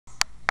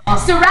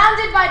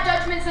Surrounded by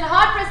judgments and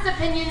hard-pressed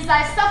opinions,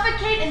 I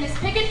suffocate in this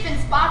picket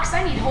fence box.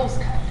 I need holes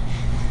cut.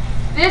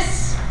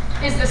 This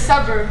is the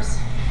suburbs.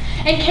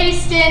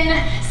 Encased in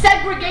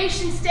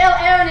segregation, stale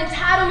air, and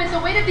entitlement, the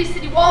weight of these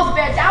city walls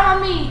bear down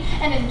on me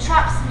and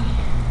entraps me.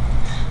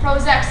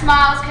 Prozac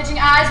smiles, catching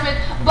eyes with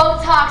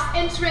Botox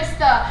interest.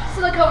 The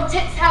silicone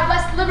tits have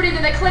less liberty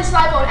than the clenched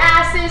lipoed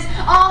asses,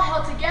 all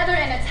held together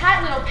in a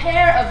tight little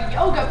pair of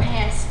yoga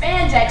pants,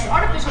 spandex,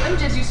 artificial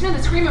images you smell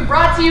the scream and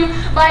brought to you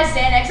by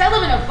Xanax. I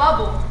live in a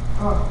bubble.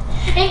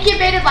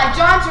 Incubated like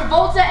John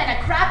Travolta in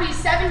a crappy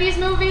 70s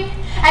movie.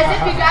 As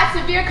if you got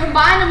severe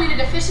combined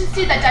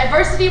immunodeficiency, that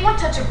diversity, one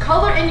touch of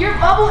color in your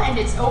bubble, and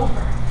it's over.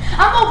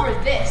 I'm over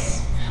this.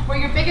 Where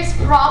your biggest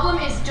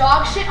problem is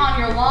dog shit on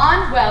your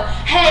lawn? Well,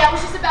 hey, I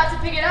was just about to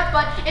pick it up,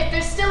 but if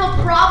there's still a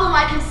problem,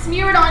 I can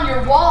smear it on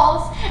your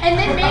walls, and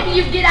then maybe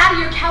you get out of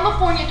your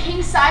California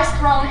king-size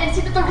throne and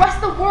see that the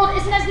rest of the world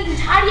isn't as neat and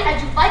tidy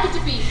as you'd like it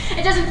to be.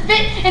 It doesn't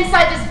fit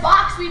inside this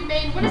box we've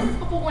made. When is this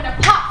before when it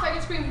pops? I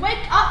can scream,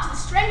 wake up to the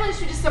strangling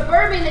street of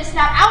suburban and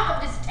snap out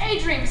of this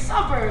daydream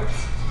suburbs.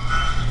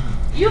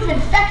 You've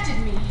infected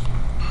me.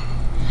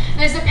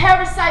 There's a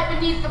parasite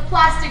beneath the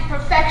plastic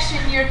perfection.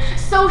 Your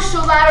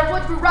social ladder,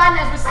 wood for rotten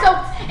as was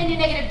soaked in your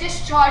negative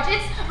discharge.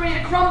 It's ready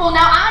to crumble.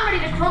 Now I'm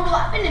ready to crumble.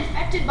 I've been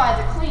infected by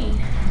the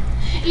clean.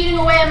 Eating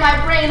away at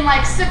my brain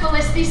like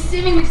syphilis, these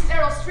seemingly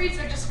sterile streets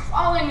are just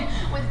crawling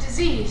with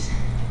disease.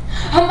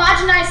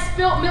 Homogenized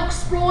spilt milk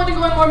sprawled and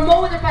going more and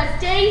more with the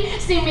past day,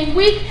 seeming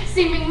week,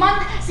 seeming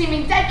month,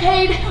 seeming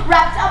decade,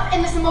 wrapped up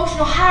in this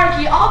emotional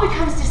hierarchy, all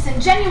becomes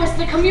disingenuous.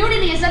 The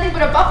community is nothing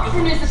but a buffer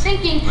for news of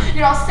thinking.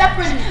 You're all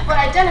separate but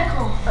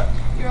identical.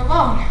 You're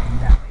alone.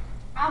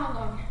 I'm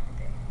alone.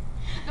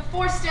 The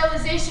forced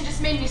sterilization just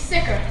made me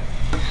sicker.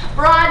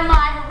 Broadened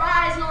my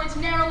horizon only to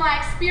narrow my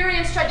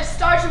experience, tried to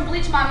starch and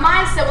bleach my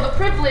mindset. Well, the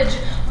privilege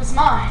was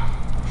mine.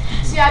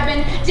 See, I've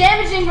been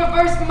damaging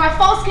reverse with my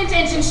false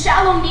contention,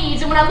 shallow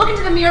needs, and when I look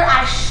into the mirror,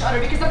 I shudder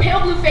because the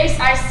pale blue face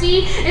I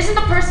see isn't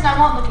the person I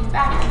want looking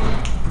back at me.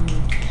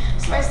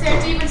 So I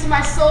stare deep into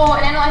my soul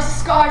and analyze the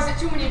scars that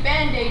too many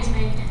band-aids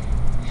made.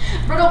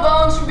 Brittle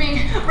bones from being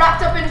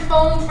wrapped up in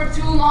foam for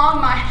too long.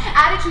 My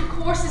attitude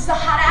courses the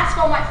hot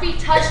asphalt my feet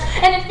touch.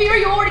 An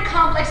inferiority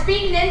complex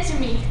beaten into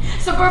me.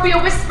 Suburbia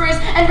whispers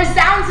and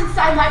resounds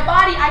inside my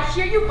body. I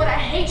hear you, but I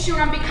hate you,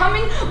 and I'm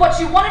becoming what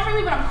you wanted from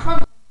me, but I'm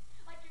crumbling.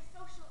 Like your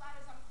social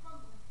ladders, I'm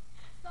crumbling.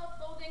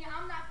 Self-loathing,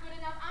 I'm not good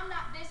enough, I'm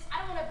not this,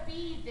 I don't want to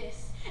be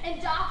this.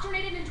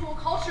 Indoctrinated into a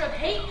culture of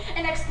hate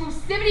and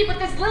exclusivity, but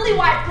this lily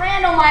white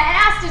brand on my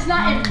ass does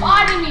not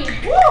embody me.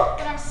 Woo!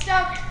 But I'm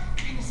stuck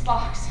in this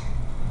box.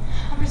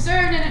 I'm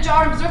preserved in a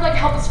jar, I'm preserved like a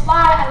helpless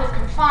fly. I live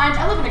confined,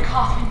 I live in a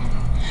coffin.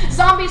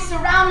 Zombies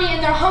surround me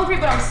and they're hungry,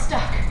 but I'm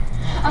stuck.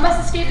 I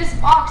must escape this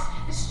box,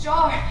 this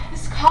jar,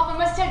 this coffin. I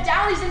must tear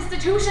down these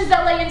institutions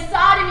that lay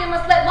inside of me. I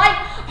must let light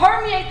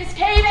permeate this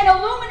cave and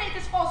illuminate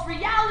this false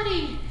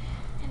reality.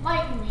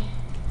 Enlighten me.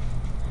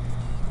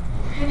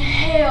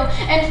 Inhale,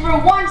 and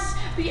for once,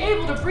 be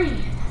able to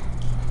breathe.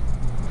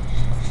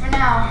 For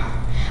now,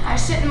 I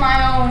sit in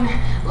my own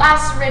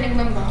lacerating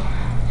limbo,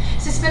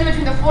 suspended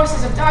between the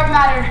forces of dark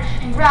matter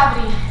and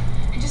gravity,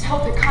 and just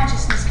hope that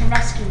consciousness can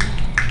rescue me.